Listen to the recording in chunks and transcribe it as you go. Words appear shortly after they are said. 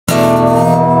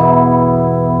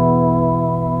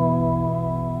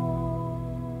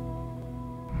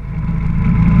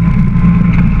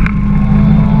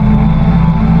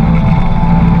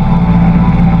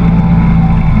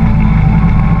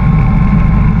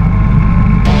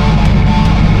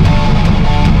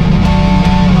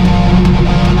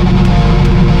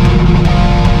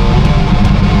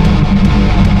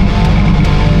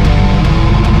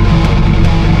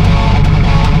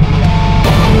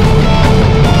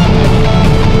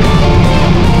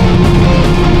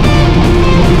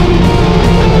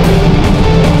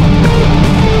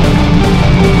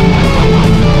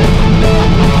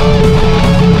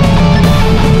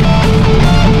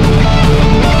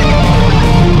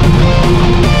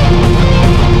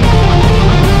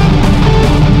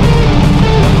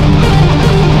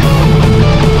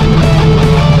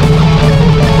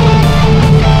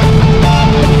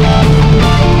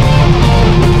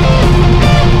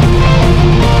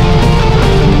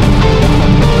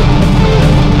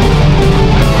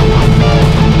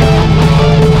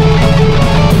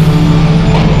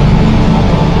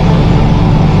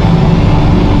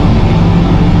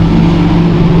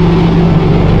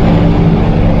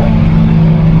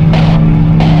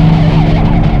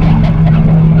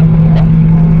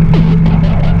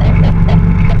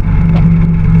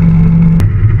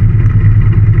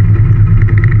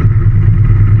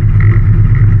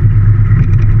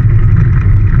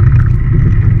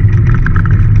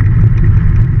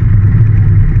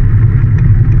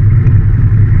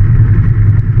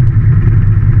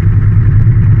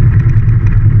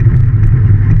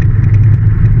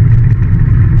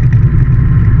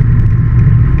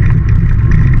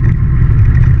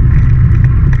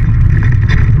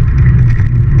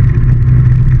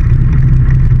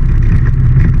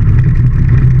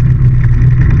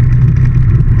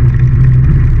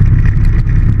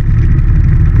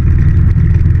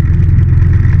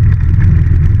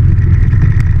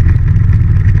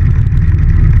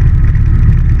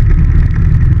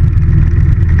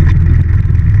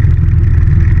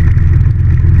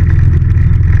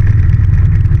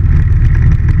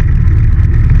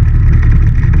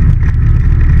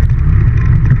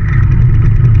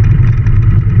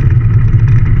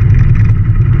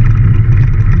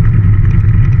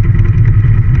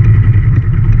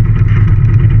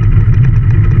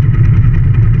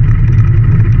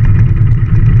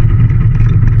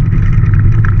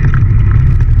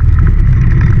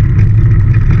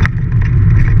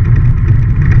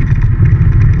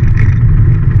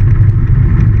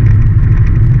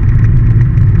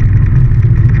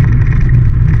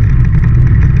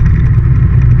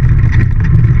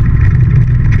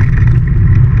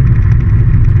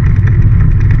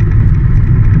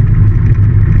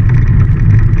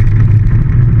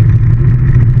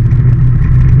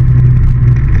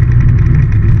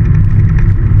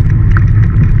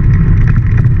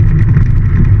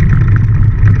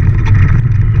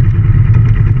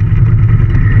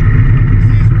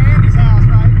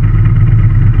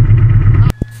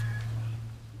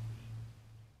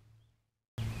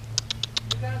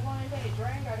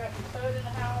drink. I got some soda in the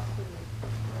house.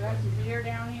 And I got some beer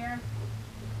down here.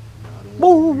 I got some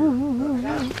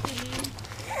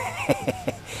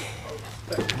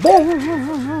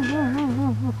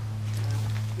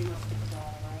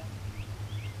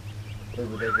Where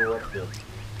would they go up to?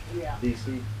 Yeah. DC?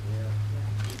 Yeah.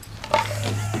 As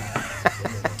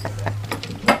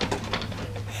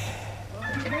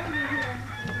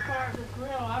far as the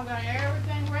grill, I've got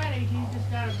everything ready. He's just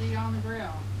got to be on the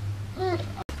grill.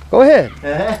 Go ahead.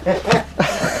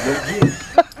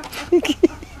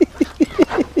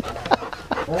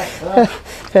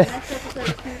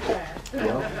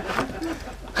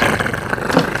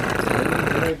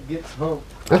 Gets home.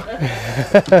 That's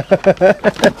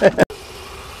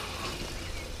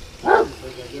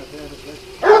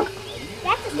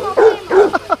a small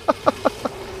camera.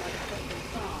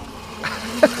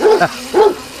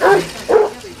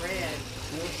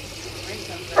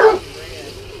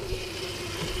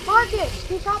 Marcus,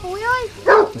 can you cop a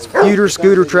wheelie? It's Pewter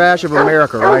Scooter Trash of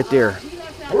America right there.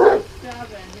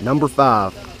 Number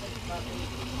 5.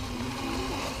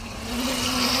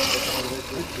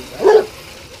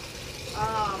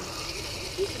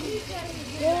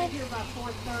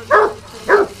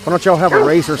 Why don't y'all have a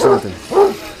race or something?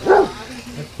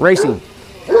 Racing.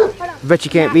 Bet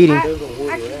you can't beat him.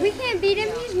 We can't beat him.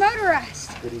 He's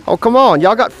motorized. Oh, come on.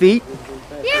 Y'all got feet.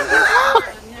 Yeah,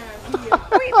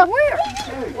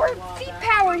 we're feet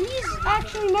powered. He's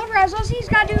actually motorized. All he's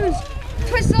got to do is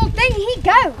twist the little thing and he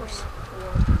goes.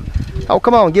 Oh,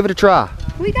 come on. Give it a try.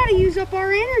 We got to use up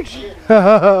our energy.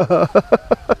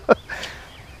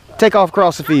 Take off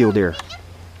across the field there.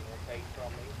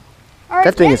 All right,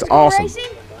 That thing is awesome.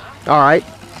 racing. All right.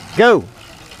 Go.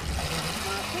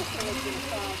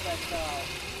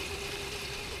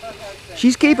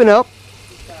 She's keeping up.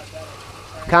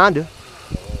 Kinda.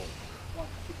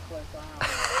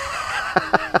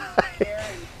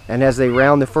 And as they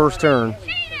round the first turn.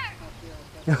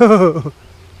 You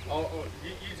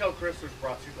tell Chris there's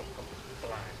brought you a couple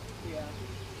flags. Yeah.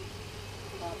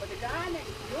 But the guy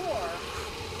next door.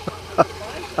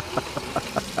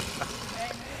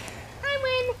 I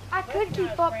win. I could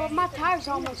keep up, but my tire's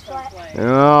almost flat.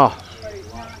 Oh.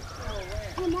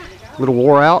 A little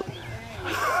wore out.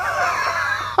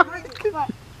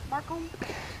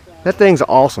 That thing's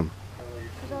awesome.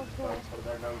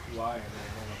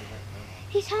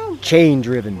 He's home. Chain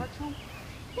driven.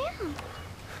 Yeah.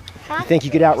 You think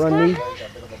you could outrun me?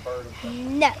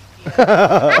 No.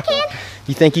 I can.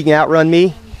 You think you can outrun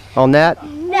me on that?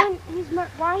 No.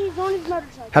 Why he's on his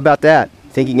motorcycle? How about that?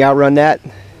 Think you can outrun that?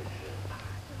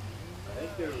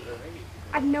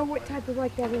 I know what type of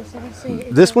bike that is. I'll say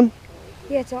it. This one?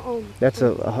 Yeah, it's a That's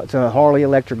it's a Harley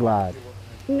Electra Glide.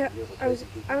 No, I was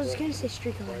gonna say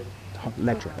street car.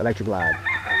 Electra Glide.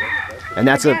 And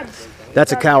that's a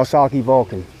Kawasaki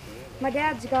Vulcan. My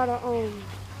dad's got a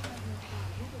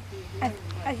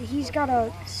he's got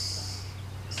a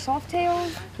soft tail.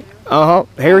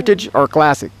 Heritage or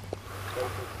classic?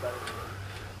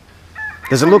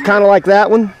 Does it look kind of like that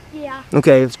one? Yeah.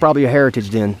 Okay, it's probably a heritage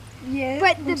then. Yeah.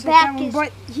 But the back is.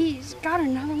 But he's got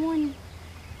another one.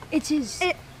 It's his.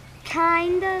 It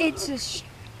kinda. It's a.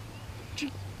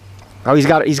 Oh, he's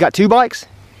got 2 bikes?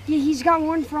 Yeah, he's got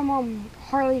one from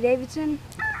Harley Davidson.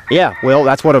 Yeah, well,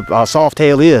 that's what a soft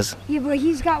tail is. Yeah, but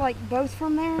he's got like both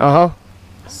from there.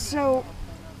 So,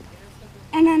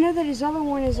 and I know that his other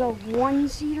one is a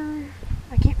 1-seater.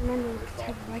 I can't remember what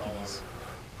type of bike it is.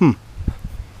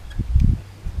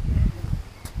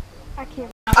 I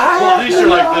can't. Well, at least you're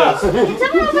like this. Can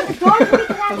someone open the door so we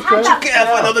can have hot dogs?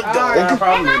 Another dog.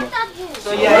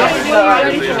 So yeah,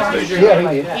 he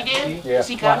did? Yeah.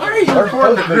 She got We're gonna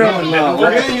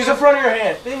use the front of your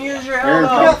hand. Then use your Aaron's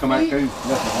elbow. trying to come out too.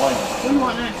 Nothing like it. What do you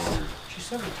want next? She's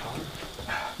 70 tall.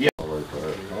 Yeah, that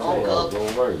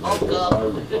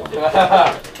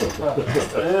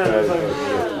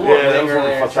was on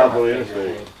the top of the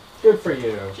interstate. Good for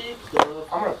you.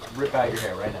 I'm gonna rip out your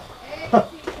hair right now.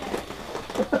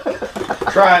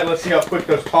 Try it. Let's see how quick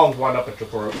those tongs wind up at your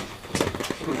throat.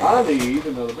 I need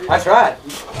another beer. I tried.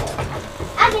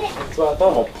 I get it. That's what I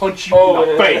thought. I'll punch you in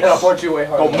the face. I'll punch you way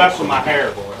harder. Don't mess with my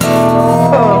hair, boy.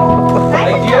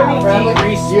 Like, do you have any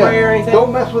grease spray or anything?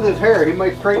 Don't mess with his hair. He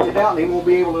may straighten it out and he won't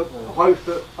be able to host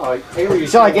it. You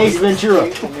sound like Ace Ventura.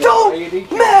 Don't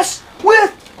mess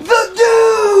with the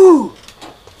dew!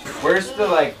 Where's the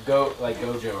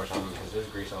Gojo or something? Because there's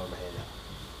grease all over my hand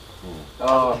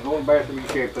now. Go in the bathroom, you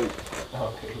can't think.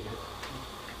 Okay.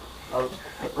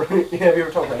 Have you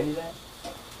ever told Randy that?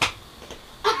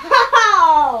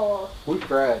 Oh! We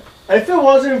tried. If it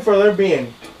wasn't for there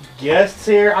being guests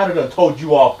here, I'd have told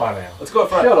you off by now. Let's go up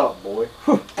front. Shut up, boy.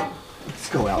 Let's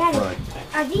go out front.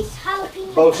 Are these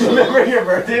jalapeno? Both remember your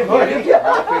birthday party?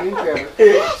 Jalapeno cheddar.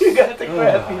 You got the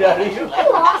crap beat out of you.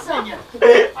 Awesome.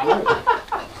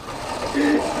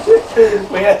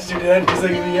 We asked you that. He's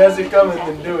like, if he has it coming,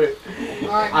 then do it.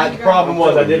 The problem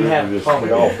was I didn't have to pump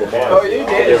it off the bike. Oh, you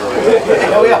did.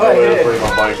 Oh, yeah, I did.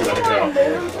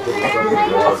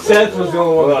 Seth was the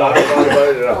only one Well, I that thought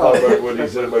about it. I thought about what he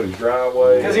said about his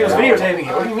driveway. Because he was videotaping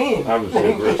it. What do you mean? I was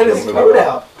He got his code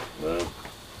out.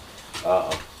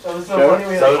 No. That was so funny.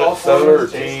 We had all four Soda of or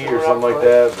us chasing tea or around something like the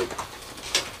that. But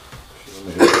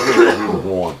he was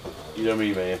one. You know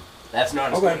me, man. That's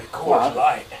not as good as Coors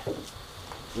Light.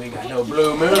 We ain't got no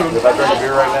blue moon. If I drank a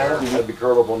beer right now, I'd be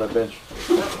curled up on that bench.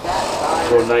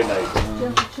 So night night.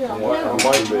 I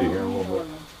might be here in a little bit.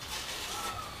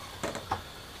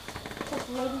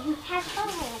 Maybe you have her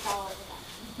hands all over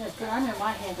that. Yes, but I'm in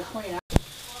my hand between.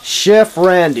 Chef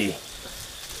Randy.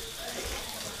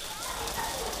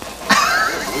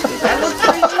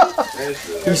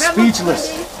 He's speechless.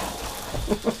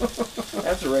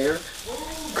 That's rare.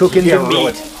 Cooking the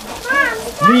meat.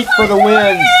 Meat for the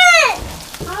win.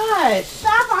 Hush.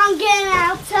 Stop! I'm getting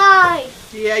outside.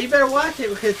 Yeah, you better watch it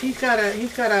because he's got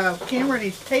a camera and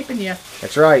he's taping you.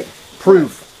 That's right.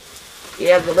 Proof.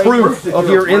 Yeah, the lady, Proof of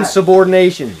your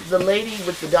insubordination. the lady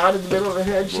with the dot in the middle of her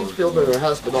head, she's filming her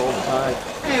husband all the time.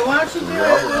 Hey, why don't you do it?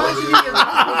 Why don't you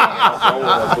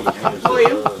do your goofy dance? For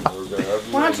you?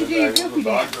 Why don't you do your goofy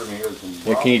dance?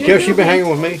 Yeah, can you tell she been hanging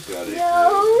with me?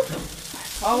 No.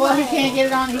 Oh well, he can't get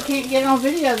it on. He can't get it on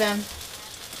video then.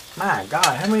 My God,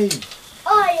 how many?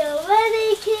 Are you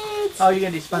ready, kids? Oh, you're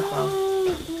gonna do SpongeBob.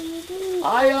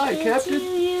 Aye, Captain.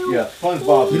 Yeah,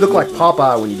 SpongeBob. You look like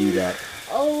Popeye when you do that.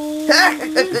 Oh,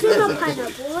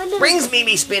 pineapple. Brings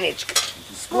me spinach.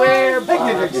 Square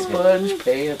bottom sponge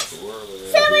pants.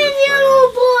 Seven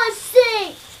yellow boys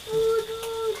sing.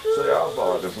 See, I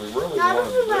thought if we really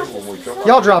wanted to do when we come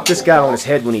Y'all dropped this guy on his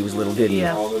head when he was little, didn't you?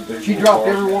 on, She dropped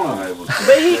every one of them.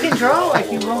 But he can draw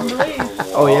like you won't believe.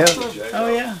 Oh, yeah? Oh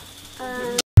yeah.